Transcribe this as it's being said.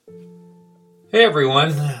Hey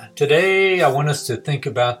everyone, today I want us to think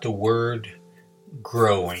about the word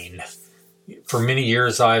growing. For many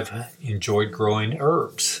years I've enjoyed growing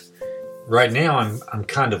herbs. Right now I'm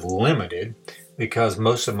kind of limited because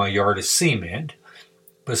most of my yard is cement,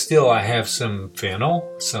 but still I have some fennel,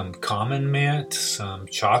 some common mint, some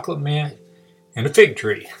chocolate mint, and a fig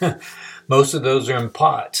tree. Most of those are in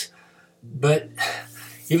pots. But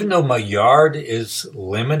even though my yard is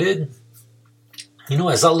limited,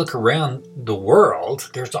 as I look around the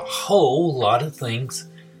world, there's a whole lot of things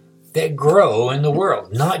that grow in the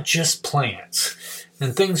world, not just plants.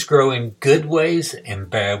 And things grow in good ways and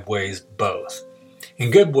bad ways both. In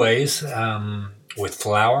good ways, with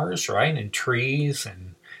flowers, right, and trees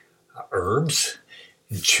and herbs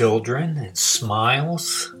and children and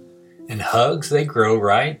smiles and hugs, they grow,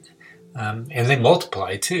 right? And they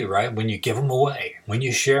multiply too, right, when you give them away, when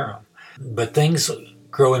you share them. But things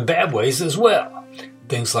grow in bad ways as well.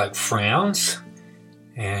 Things like frowns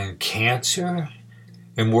and cancer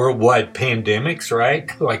and worldwide pandemics,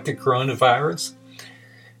 right? Like the coronavirus.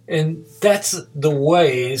 And that's the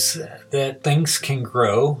ways that things can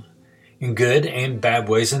grow in good and bad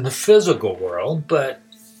ways in the physical world, but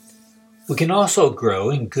we can also grow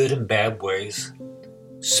in good and bad ways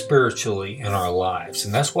spiritually in our lives.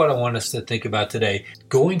 And that's what I want us to think about today.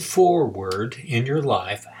 Going forward in your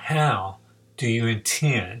life, how do you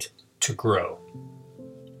intend to grow?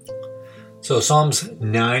 So Psalms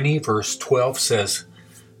 90 verse 12 says,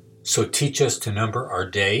 "So teach us to number our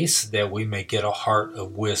days that we may get a heart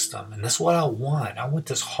of wisdom." And that's what I want. I want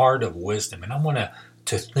this heart of wisdom, and I want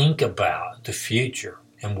to think about the future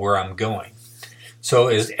and where I'm going. So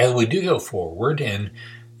as we do go forward and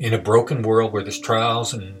in a broken world where there's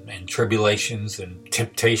trials and tribulations and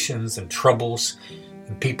temptations and troubles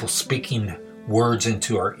and people speaking words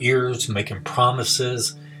into our ears, making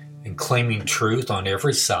promises and claiming truth on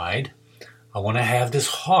every side, I want to have this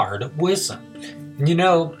heart of wisdom. And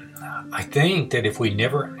I think that if we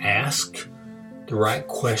never ask the right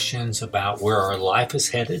questions about where our life is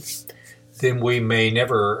headed, then we may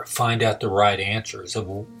never find out the right answers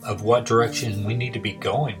of what direction we need to be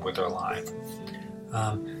going with our life.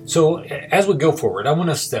 So as we go forward, I want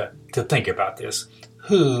us to think about this.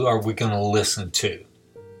 Who are we going to listen to?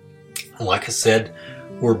 Like I said,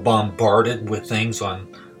 we're bombarded with things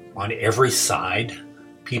on every side.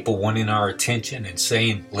 People wanting our attention and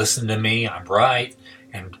saying, "Listen to me, I'm right,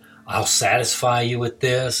 and I'll satisfy you with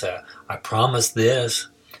this, I promise this."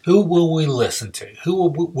 Who will we listen to? Who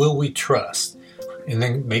will we trust? And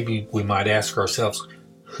then maybe we might ask ourselves,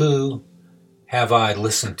 who have I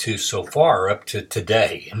listened to so far up to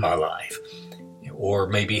today in my life? Or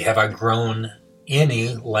maybe have I grown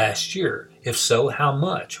any last year? If so, how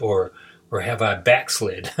much? Or have I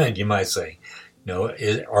backslid, you might say?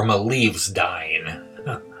 Are my leaves dying?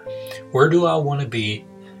 Where do I want to be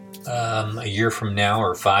a year from now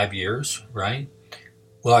or 5 years, right?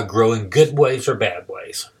 Will I grow in good ways or bad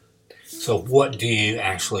ways? So what do you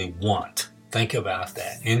actually want? Think about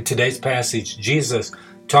that. In today's passage, Jesus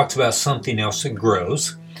talks about something else that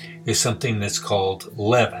grows. It's something that's called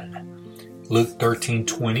leaven. Luke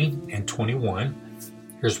 13:20 and 21.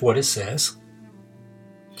 Here's what it says.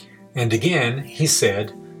 "And again, he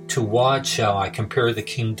said, 'To what shall I compare the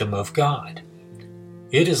kingdom of God?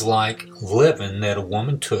 It is like leaven that a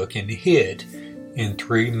woman took and hid in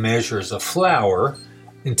 3 measures of flour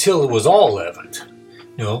until it was all leavened.'"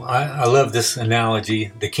 I love this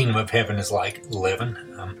analogy. The kingdom of heaven is like leaven.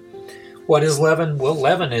 What is leaven? Well,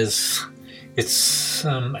 leaven it's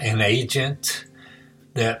an agent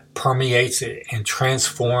that permeates it and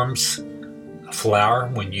transforms flour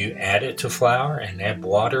when you add it to flour and add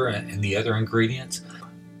water and the other ingredients.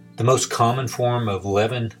 The most common form of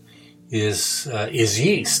leaven is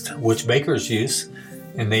yeast, which bakers use,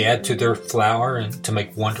 and they add to their flour and to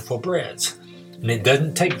make wonderful breads. And it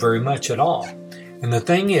doesn't take very much at all. And the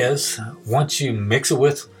thing is, once you mix it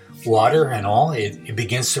with water and all, it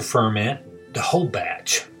begins to ferment the whole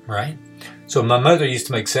batch, right? So my mother used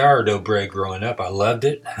to make sourdough bread growing up. I loved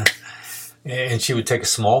it. And she would take a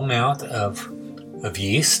small amount of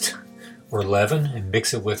yeast or leaven and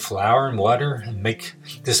mix it with flour and water and make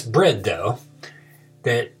this bread dough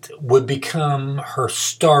that would become her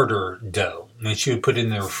starter dough. And she would put it in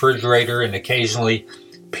the refrigerator and occasionally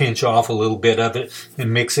pinch off a little bit of it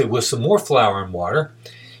and mix it with some more flour and water.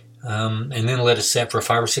 And then let it set for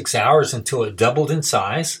 5 or 6 hours until it doubled in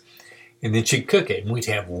size. And then she'd cook it, and we'd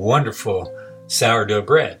have wonderful sourdough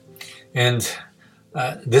bread. And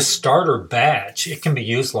this starter batch, it can be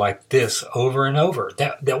used like this over and over.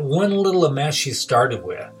 That one little amount she started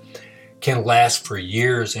with can last for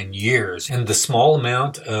years and years. And the small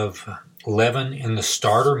amount of leaven in the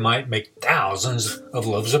starter might make thousands of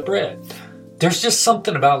loaves of bread. There's just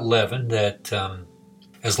something about leaven that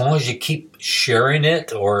as long as you keep sharing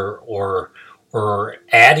it or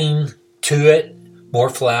adding to it more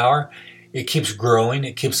flour, it keeps growing,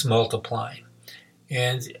 it keeps multiplying.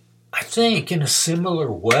 And I think in a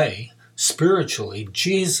similar way, spiritually,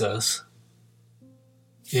 Jesus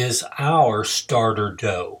is our starter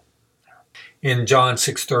dough. In John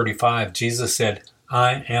 6:35, Jesus said,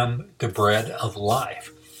 I am the bread of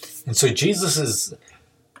life. And so Jesus is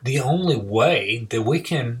the only way that we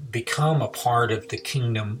can become a part of the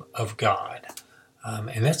kingdom of God.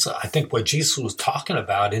 And that's, I think, what Jesus was talking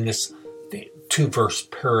about in this 2-verse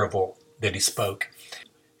parable that he spoke.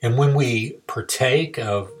 And when we partake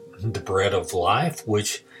of the bread of life,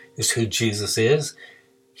 which is who Jesus is,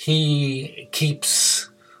 he keeps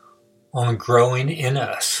on growing in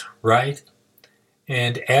us, right?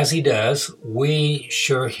 And as he does, we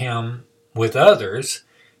share him with others.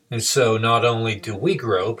 And so not only do we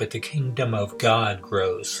grow, but the kingdom of God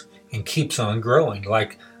grows and keeps on growing,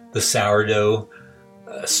 like the sourdough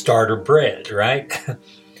starter bread, right?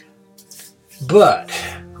 But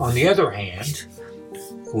on the other hand,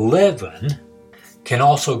 leaven can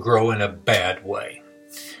also grow in a bad way.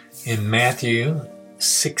 In Matthew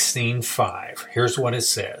 16:5, here's what it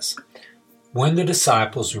says. When the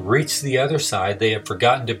disciples reached the other side, they had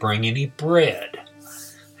forgotten to bring any bread.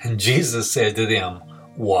 And Jesus said to them,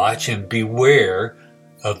 watch and beware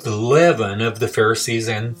of the leaven of the Pharisees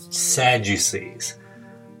and Sadducees.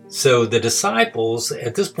 So the disciples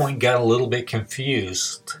at this point got a little bit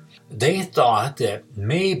confused. They thought that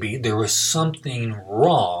maybe there was something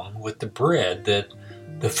wrong with the bread that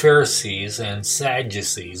the Pharisees and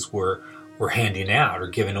Sadducees were handing out or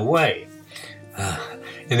giving away.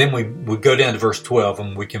 And then we go down to verse 12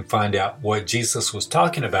 and we can find out what Jesus was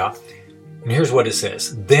talking about. And here's what it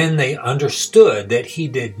says. Then they understood that he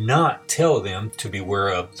did not tell them to beware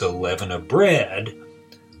of the leaven of bread,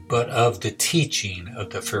 but of the teaching of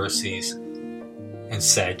the Pharisees and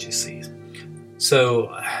Sadducees.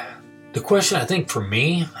 So the question I think for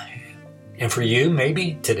me and for you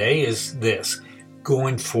maybe today is this.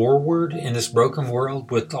 Going forward in this broken world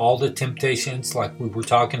with all the temptations like we were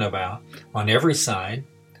talking about on every side,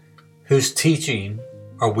 whose teaching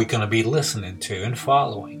are we going to be listening to and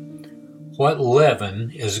following? What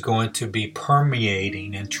leaven is going to be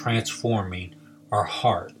permeating and transforming our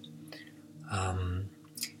heart?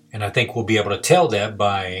 And I think we'll be able to tell that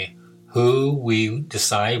by who we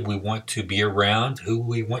decide we want to be around, who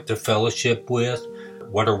we want to fellowship with,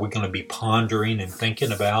 what are we going to be pondering and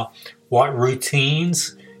thinking about, what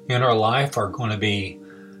routines in our life we're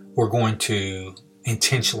going to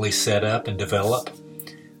intentionally set up and develop.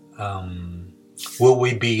 Will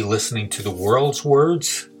we be listening to the world's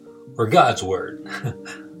words or God's word?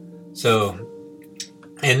 So,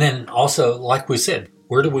 and then also, like we said,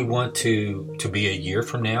 where do we want to be a year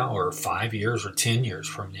from now or 5 years or 10 years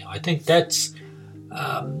from now? I think that's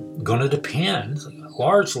going to depend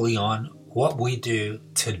largely on what we do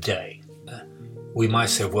today. We might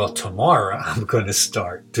say, well, tomorrow I'm going to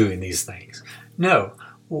start doing these things. No,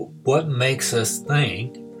 what makes us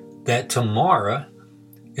think that tomorrow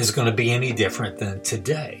is going to be any different than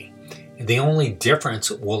today? And the only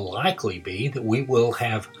difference will likely be that we will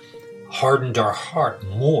have hardened our heart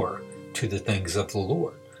more to the things of the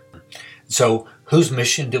Lord. So whose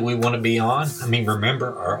mission do we want to be on? I mean,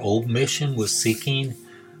 remember, our old mission was seeking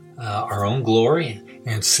our own glory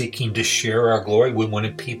and seeking to share our glory. We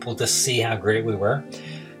wanted people to see how great we were.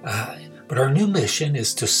 But our new mission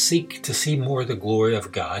is to seek to see more of the glory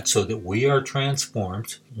of God so that we are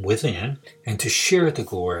transformed within and to share the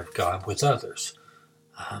glory of God with others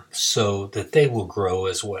so that they will grow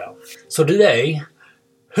as well. So today,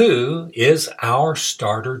 who is our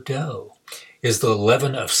starter dough? Is the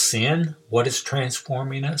leaven of sin what is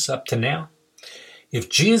transforming us up to now? If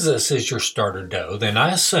Jesus is your starter dough, then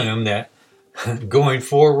I assume that going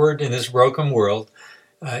forward in this broken world,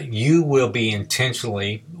 you will be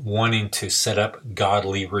intentionally wanting to set up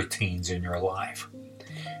godly routines in your life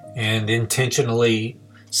and intentionally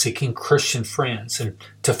seeking Christian friends and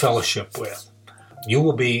to fellowship with. You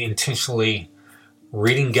will be intentionally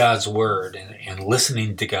reading God's Word and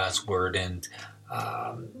listening to God's Word and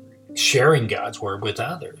sharing God's Word with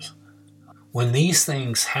others. When these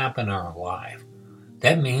things happen in our life,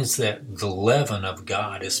 that means that the leaven of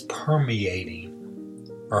God is permeating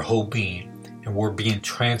our whole being and we're being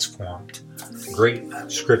transformed. Great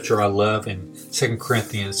scripture I love in 2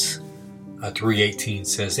 Corinthians 3:18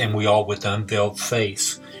 says, and we all with unveiled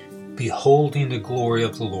face, beholding the glory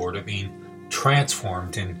of the Lord, are being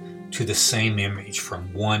transformed into the same image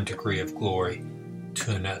from one degree of glory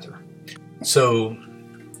to another. So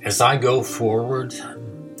as I go forward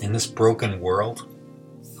in this broken world,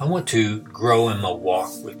 I want to grow in my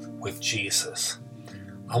walk with Jesus.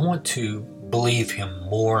 I want to believe Him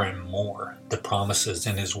more and more, the promises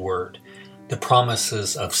in His Word, the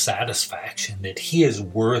promises of satisfaction, that He is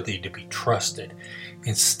worthy to be trusted,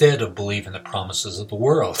 instead of believing the promises of the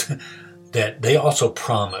world, that they also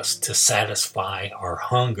promise to satisfy our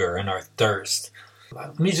hunger and our thirst.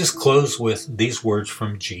 Let me just close with these words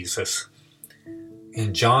from Jesus.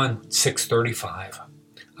 In John 6:35,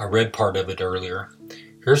 I read part of it earlier.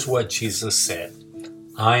 Here's what Jesus said: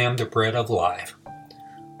 I am the bread of life.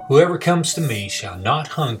 Whoever comes to me shall not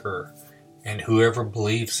hunger, and whoever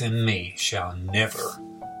believes in me shall never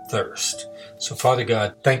thirst. So Father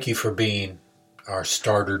God, thank you for being our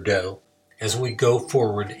starter dough. As we go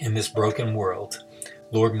forward in this broken world,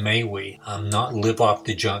 Lord, may we not live off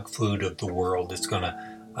the junk food of the world that's going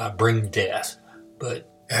to bring death, but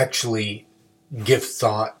actually give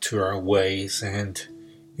thought to our ways and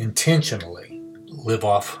intentionally live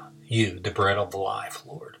off you, the bread of life,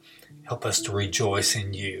 Lord. Help us to rejoice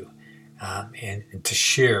in you and to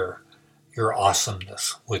share your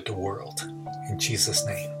awesomeness with the world. In Jesus'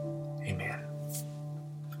 name.